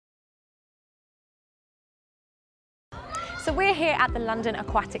So we're here at the London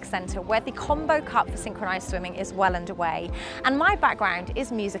Aquatic Centre where the Combo Cup for synchronised swimming is well underway. And my background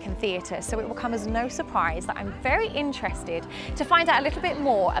is music and theatre, so it will come as no surprise that I'm very interested to find out a little bit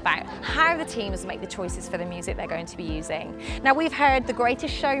more about how the teams make the choices for the music they're going to be using. Now, we've heard The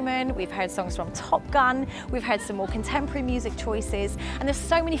Greatest Showman, we've heard songs from Top Gun, we've heard some more contemporary music choices, and there's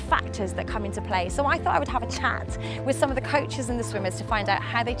so many factors that come into play. So I thought I would have a chat with some of the coaches and the swimmers to find out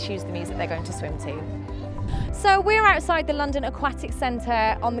how they choose the music they're going to swim to. So we're outside the London Aquatic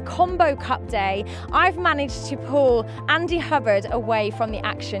Centre on the Combo Cup day. I've managed to pull Andy Hubbard away from the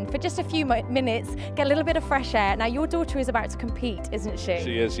action for just a few minutes, get a little bit of fresh air. Now, your daughter is about to compete, isn't she?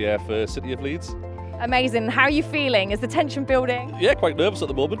 She is, yeah, for City of Leeds. Amazing. How are you feeling? Is the tension building? Yeah, quite nervous at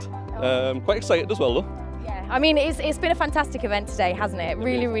the moment. Quite excited as well, though. Yeah, I mean, it's been a fantastic event today, hasn't it?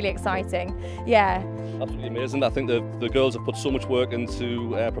 Really, really exciting. Yeah. Absolutely amazing. I think the girls have put so much work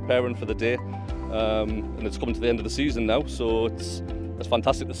into preparing for the day. And it's coming to the end of the season now, so it's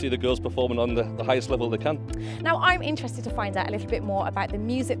fantastic to see the girls performing on the highest level they can. Now, I'm interested to find out a little bit more about the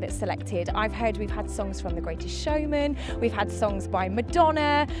music that's selected. I've heard we've had songs from The Greatest Showman, we've had songs by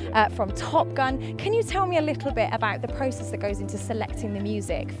Madonna, from Top Gun. Can you tell me a little bit about the process that goes into selecting the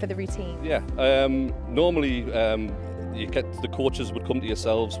music for the routine? Yeah, normally the coaches would come to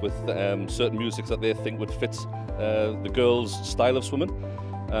yourselves with certain music that they think would fit the girls' style of swimming.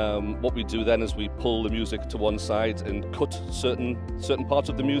 What we do then is we pull the music to one side and cut certain parts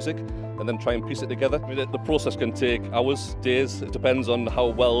of the music and then try and piece it together. I mean, the process can take hours, days. It depends on how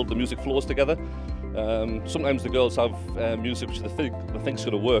well the music flows together. Sometimes the girls have music which they think's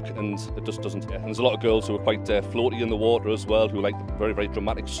going to work and it just doesn't. And there's a lot of girls who are quite floaty in the water as well, who like very, very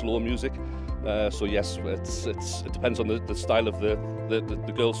dramatic, slow music. So yes, it depends on the style of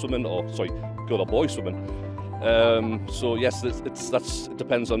the girl swimming, or sorry, girl or boy swimming. So yes, it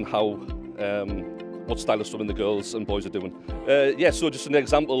depends on how what style of swimming the girls and boys are doing. Yeah, so just an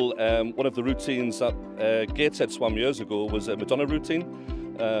example, one of the routines that Gateshead swam years ago was a Madonna routine,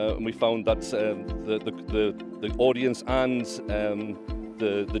 and we found that the audience and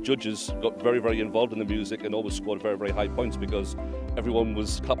the judges got very, very involved in the music and always scored very, very high points because everyone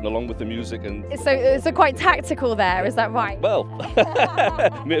was clapping along with the music. And so quite tactical there, is that right? Well,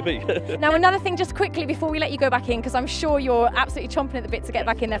 maybe. Now, another thing, just quickly before we let you go back in, because I'm sure you're absolutely chomping at the bit to get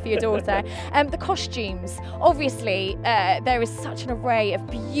back in there for your daughter. The costumes. Obviously, there is such an array of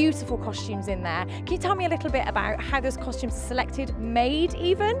beautiful costumes in there. Can you tell me a little bit about how those costumes are selected, made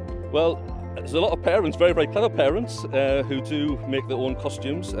even? Well, there's a lot of parents, very, very clever parents, who do make their own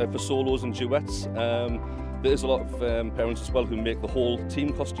costumes for solos and duets. There is a lot of parents as well who make the whole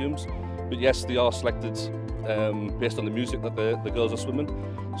team costumes. But yes, they are selected based on the music that the girls are swimming.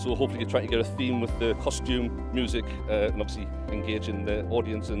 So hopefully you're trying to get a theme with the costume, music, and obviously engaging the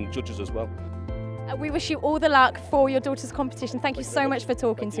audience and judges as well. We wish you all the luck for your daughter's competition. Thank you so much for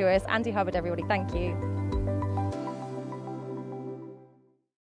talking to us. Andy Hubbard, everybody, thank you.